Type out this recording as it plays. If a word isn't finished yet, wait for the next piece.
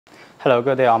Hello,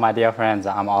 good day all my dear friends.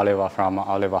 I'm Oliver from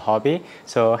Oliver Hobby.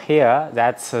 So here,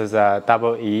 that's the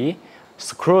DoubleE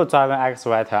screw-driven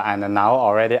excavator, and now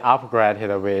already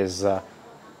upgraded with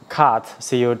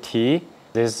CUT.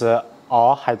 This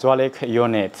all hydraulic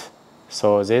unit.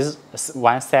 So this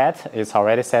one set is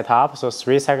already set up. So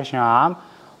 3 section arm,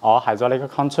 all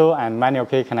hydraulic control and manual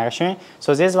key connection.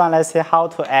 So this one, let's see how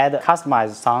to add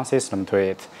customized sound system to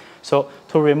it. So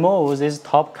to remove this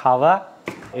top cover,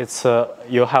 it's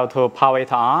you have to power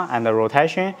it on and the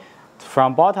rotation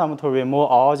from bottom to remove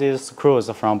all these screws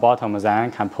from bottom,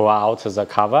 then can pull out the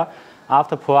cover.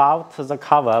 After pull out the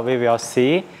cover, we will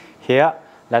see here.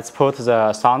 Let's put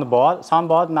the soundboard.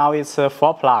 Soundboard now it's 4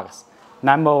 plugs.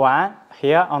 Number 1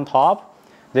 here on top.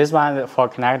 This one for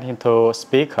connecting to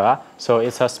speaker. So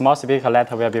it's a small speaker that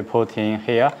will be put in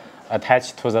here,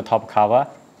 attached to the top cover.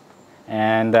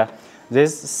 And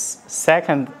this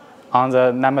second on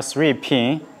the number 3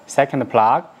 pin, second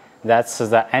plug, that's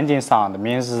the engine sound,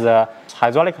 means the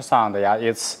hydraulic sound. Yeah,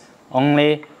 it's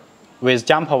only with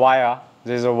jumper wire.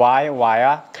 There's a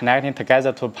wire connecting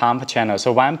together to pump channel.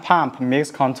 So when pump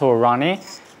mix control running,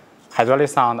 hydraulic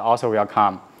sound also will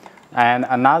come. And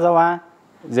another one,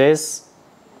 this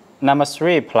number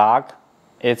 3 plug,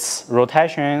 it's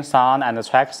rotation sound and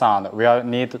track sound. We'll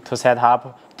need to set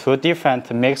up 2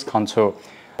 different mix control.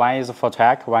 One is for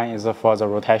track, one is for the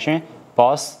rotation.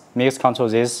 Both mix control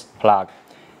this plug.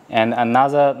 And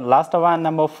another last one,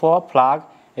 number 4 plug,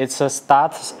 it's a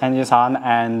start engine sound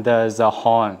and the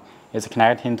horn. It's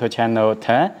connecting to channel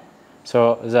 10.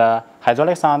 So the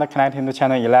hydraulic sound connecting to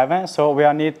channel 11. So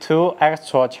we'll need 2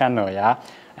 extra channel, yeah.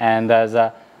 And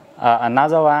the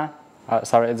another one,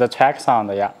 the track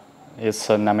sound, yeah, it's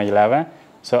number 11.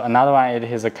 So another one, it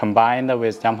is combined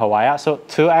with jumper wire. So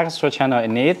 2 extra channel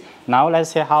in need. Now let's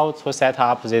see how to set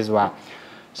up this one.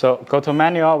 So go to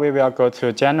manual, we will go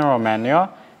to general manual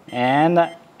and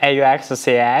AUX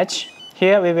CH.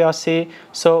 Here we will see,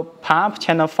 so pump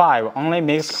channel 5, only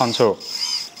mix control.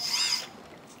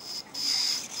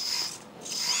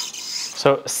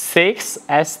 So 6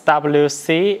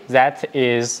 SWC, that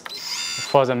is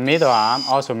for the middle arm,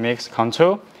 also mix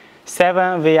control.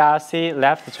 7 VRC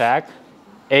left track,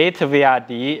 8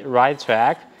 VRD right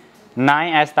track,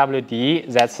 9 SWD,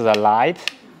 that's the light,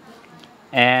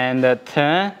 and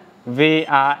 10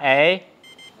 VRA,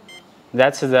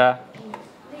 that's the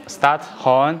start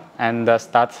horn and the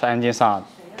start engine sound.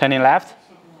 Turning left,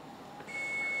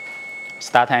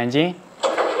 start engine.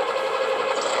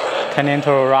 Turning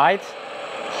to right,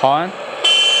 horn.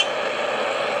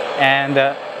 And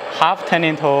half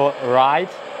turning to right,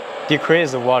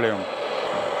 decrease volume.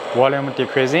 Volume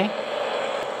decreasing.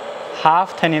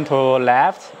 Half turning to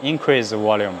left, increase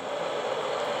volume.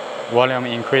 Volume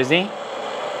increasing.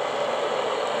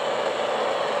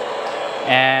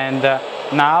 And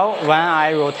now when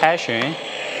I rotation,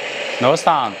 no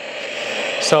sound.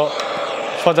 So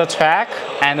for the track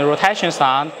and rotation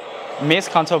sound, mix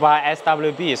control by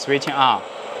SWB switching on.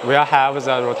 We'll have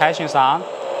the rotation sound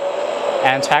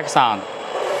and track sound.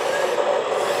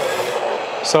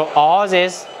 So all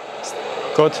this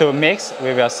go to mix,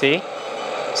 we will see.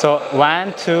 So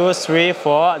 1, 2, 3,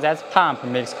 4, that's pump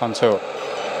mix control.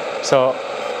 So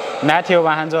negative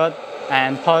 100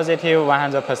 and positive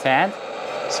 100%.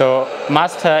 So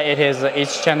master, it is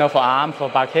each channel for arm for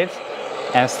bucket,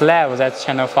 and slave, that's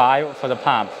channel 5 for the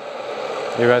pump.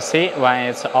 You will see when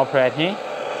it's operating.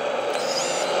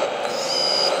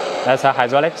 That's a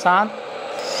hydraulic sound.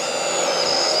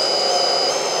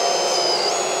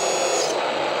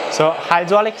 So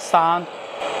hydraulic sound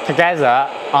together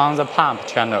on the pump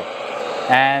channel.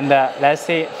 And let's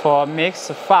see for mix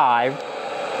 5,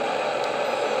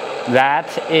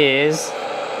 that is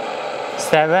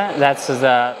 7, that's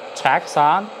the track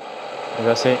sound. You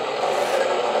will see.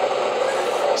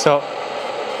 So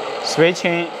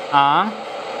switching on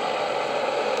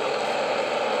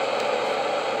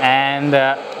and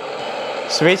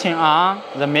switching on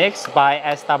the mix by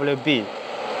SWB.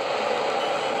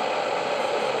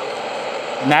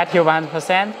 Negative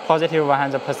 100%, positive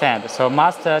 100%. So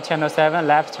master channel 7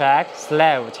 left track,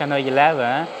 slave channel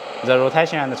 11, the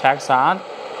rotation and the track sound.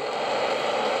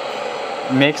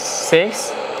 Mix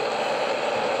 6,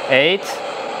 8,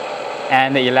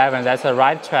 and 11, that's the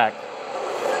right track.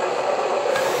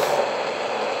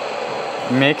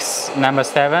 Mix number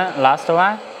 7, last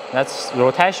one, that's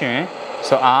rotation.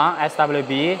 So on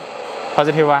SWB,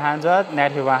 positive 100,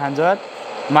 negative 100.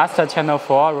 Master channel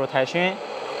 4, rotation.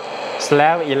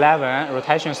 Slave 11,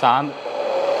 rotation sound.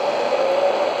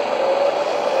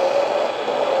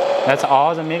 That's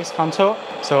all the mix control.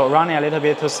 So running a little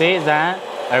bit to see, then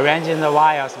arranging the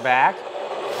wires back.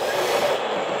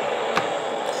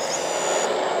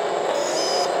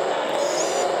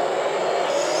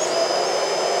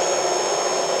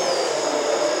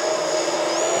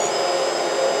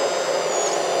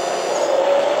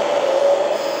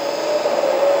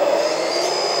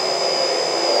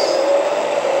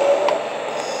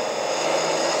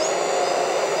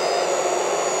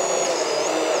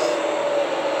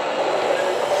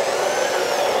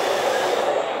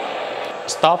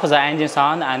 stop the engine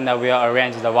sound and we'll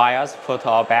arrange the wires, put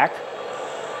all back.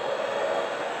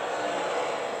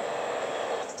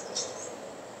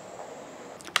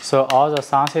 So all the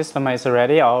sound system is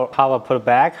ready, all power put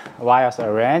back, wires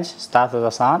arranged, start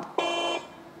the sound.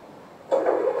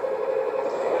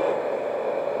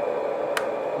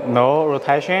 No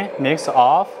rotation, mix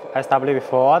off, SWB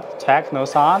forward, check, no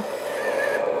sound.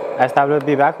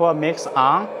 SWB backward, mix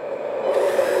on.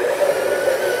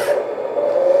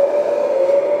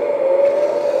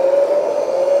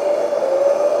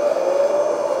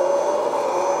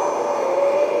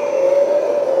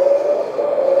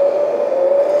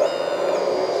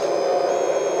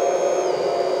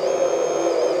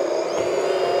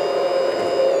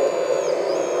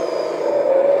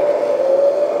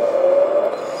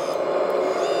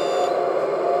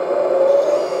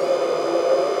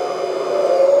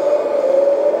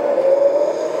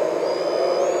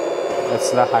 It's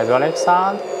the hydraulic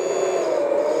sound.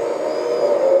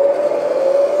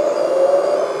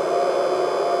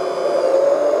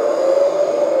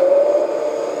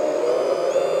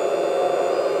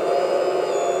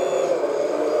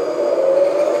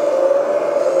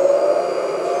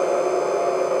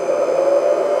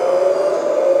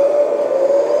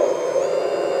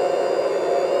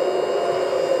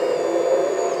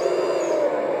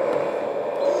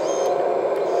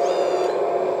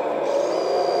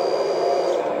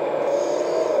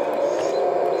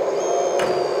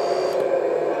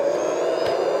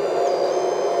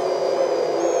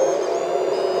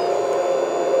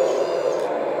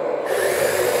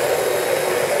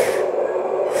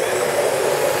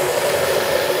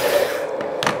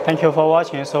 Thank you for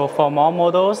watching. So for more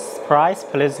models, price,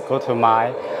 please go to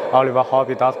my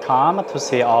oliverhobby.com to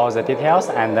see all the details,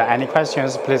 and any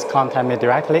questions, please contact me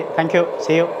directly. Thank you.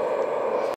 See you.